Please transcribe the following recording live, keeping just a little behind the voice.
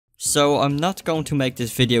So I'm not going to make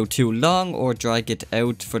this video too long or drag it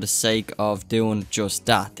out for the sake of doing just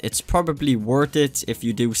that. It's probably worth it if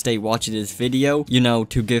you do stay watching this video, you know,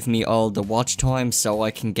 to give me all the watch time so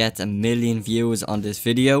I can get 1 million views on this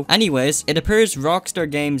video. Anyways, it appears Rockstar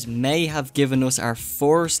Games may have given us our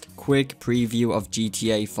first quick preview of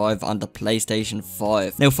GTA 5 on the PlayStation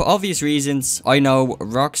 5. Now, for obvious reasons, I know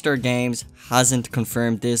Rockstar Games hasn't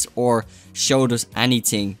confirmed this or showed us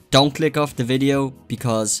anything. Don't click off the video,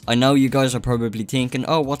 because I know you guys are probably thinking,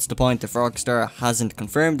 oh, what's the point? If Rockstar hasn't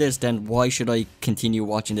confirmed this, then why should I continue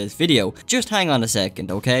watching this video? Just hang on a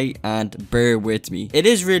second, okay, and bear with me. It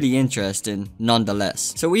is really interesting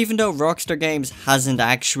nonetheless. So even though Rockstar Games hasn't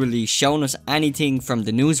actually shown us anything from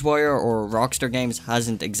the newswire, or Rockstar Games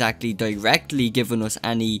hasn't exactly directly given us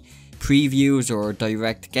any previews or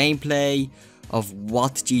direct gameplay of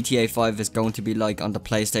what GTA 5 is going to be like on the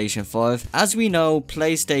PlayStation 5. As we know,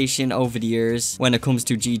 PlayStation over the years, when it comes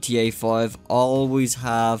to GTA 5, always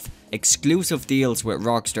have exclusive deals with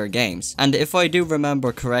Rockstar Games. And if I do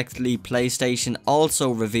remember correctly, PlayStation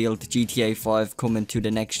also revealed GTA 5 coming to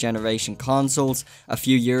the next generation consoles a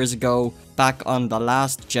few years ago, back on the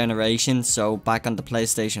last generation, so back on the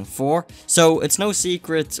PlayStation 4. So it's no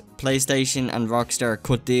secret PlayStation and Rockstar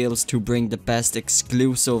cut deals to bring the best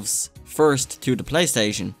exclusives first to the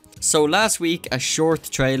PlayStation. So last week, a short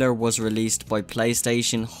trailer was released by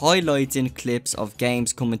PlayStation highlighting clips of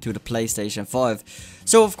games coming to the PlayStation 5.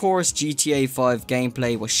 So of course, GTA 5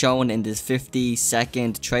 gameplay was shown in this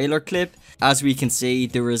 50-second trailer clip. As we can see,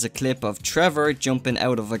 there is a clip of Trevor jumping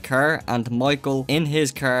out of a car and Michael in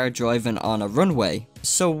his car driving on a runway.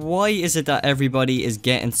 So why is it that everybody is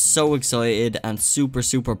getting so excited and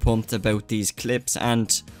super pumped about these clips,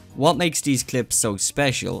 and what makes these clips so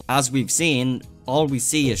special? As we've seen, all we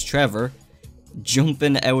see is Trevor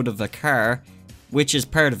jumping out of a car, which is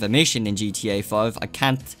part of a mission in GTA 5. I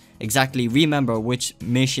can't exactly remember which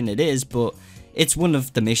mission it is, but it's one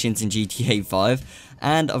of the missions in GTA 5.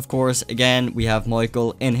 And of course, again, we have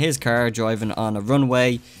Michael in his car driving on a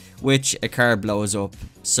runway, which a car blows up.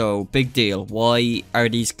 So big deal. Why are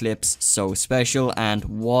these clips so special, and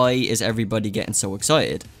why is everybody getting so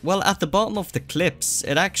excited? Well, at the bottom of the clips,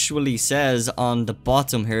 it actually says on the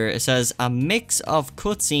bottom here, it says a mix of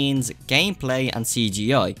cutscenes, gameplay and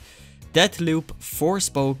CGI. Deathloop,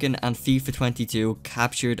 Forspoken and FIFA 22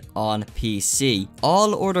 captured on PC.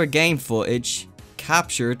 All other game footage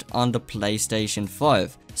captured on the PlayStation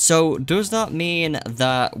 5. So does that mean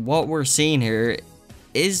that what we're seeing here,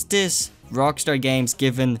 is this Rockstar Games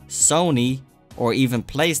giving Sony or even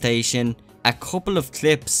PlayStation a couple of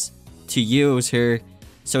clips to use here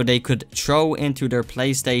so they could throw into their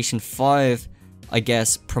PlayStation 5, I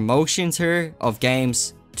guess, promotions here of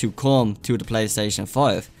games to come to the PlayStation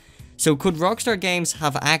 5? So could Rockstar Games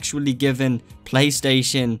have actually given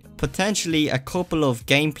PlayStation potentially a couple of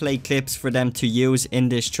gameplay clips for them to use in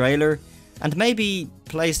this trailer? And maybe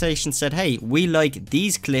PlayStation said, hey, we like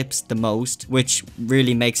these clips the most, which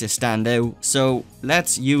really makes it stand out. So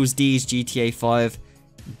let's use these GTA 5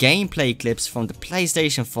 gameplay clips from the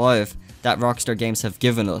PlayStation 5 that Rockstar Games have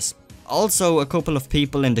given us. Also, a couple of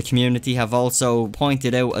people in the community have also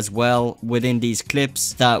pointed out as well within these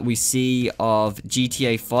clips that we see of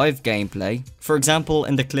GTA 5 gameplay. For example,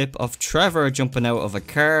 in the clip of Trevor jumping out of a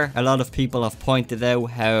car, a lot of people have pointed out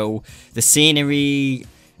how the scenery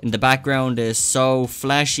in the background is so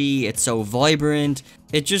flashy, it's so vibrant.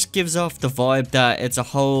 It just gives off the vibe that it's a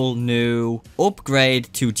whole new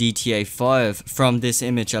upgrade to GTA 5 from this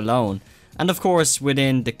image alone. And of course,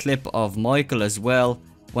 within the clip of Michael as well,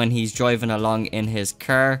 when he's driving along in his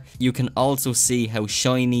car, you can also see how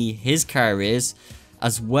shiny his car is.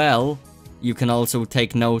 As well, you can also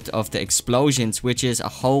take note of the explosions, which is a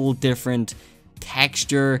whole different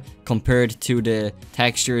texture compared to the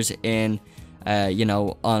textures in you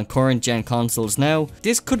know, on current gen consoles now.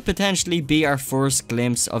 This could potentially be our first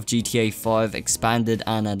glimpse of GTA 5 expanded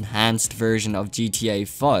and enhanced version of GTA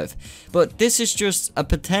 5. But this is just a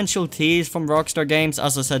potential tease from Rockstar Games.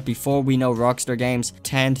 As I said before, we know Rockstar Games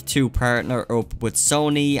tend to partner up with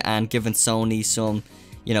Sony and giving Sony some,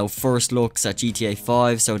 you know, first looks at GTA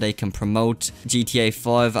 5 so they can promote GTA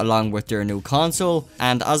 5 along with their new console.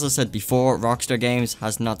 And as I said before, Rockstar Games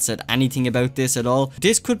has not said anything about this at all.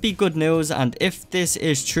 This could be good news, and if this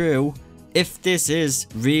is true, if this is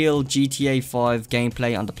real GTA 5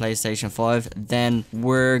 gameplay on the PlayStation 5, then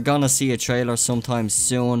we're gonna see a trailer sometime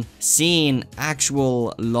soon, seeing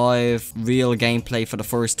actual live real gameplay for the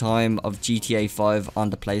first time of GTA 5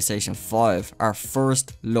 on the PlayStation 5. Our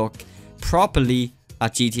first look properly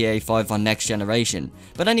at GTA 5 on next generation.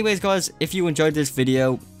 But anyways guys, if you enjoyed this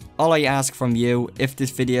video, all I ask from you, if this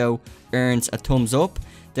video earns a thumbs up,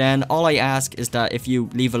 then all I ask is that if you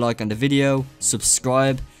leave a like on the video,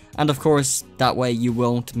 subscribe, and of course that way you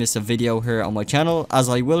won't miss a video here on my channel, as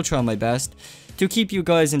I will try my best to keep you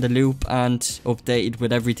guys in the loop and updated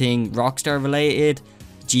with everything Rockstar related,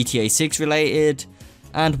 GTA 6 related,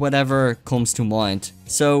 and whatever comes to mind.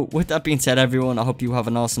 So with that being said everyone, I hope you have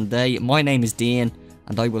an awesome day. My name is Dean,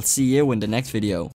 and I will see you in the next video.